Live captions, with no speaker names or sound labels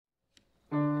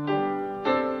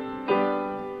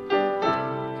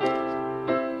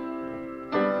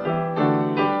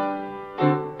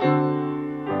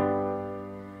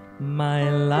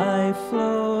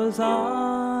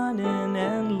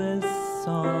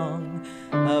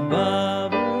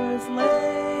Bubber's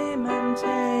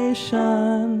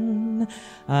lamentation.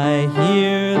 I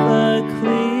hear the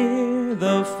clear,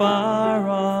 the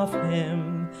far-off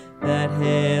hymn that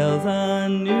hails a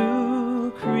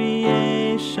new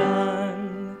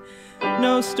creation.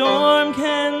 No storm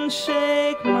can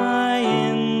shake my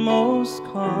inmost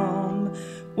calm,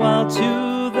 while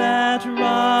to that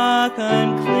rock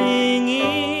I'm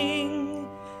clinging,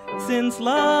 since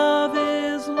love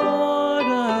is Lord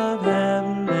of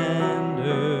heaven and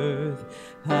earth.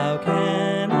 How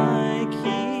can I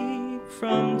keep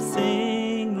from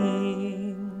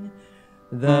singing?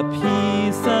 The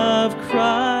peace of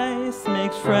Christ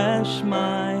makes fresh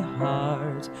my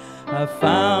heart, a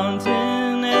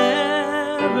fountain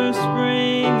ever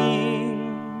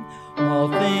springing. All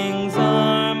things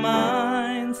are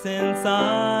mine since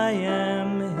I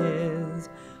am his.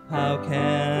 How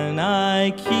can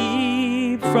I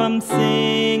keep from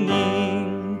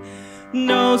singing?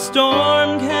 No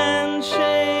storm can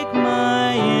shake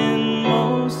my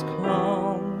inmost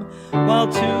calm, while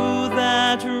to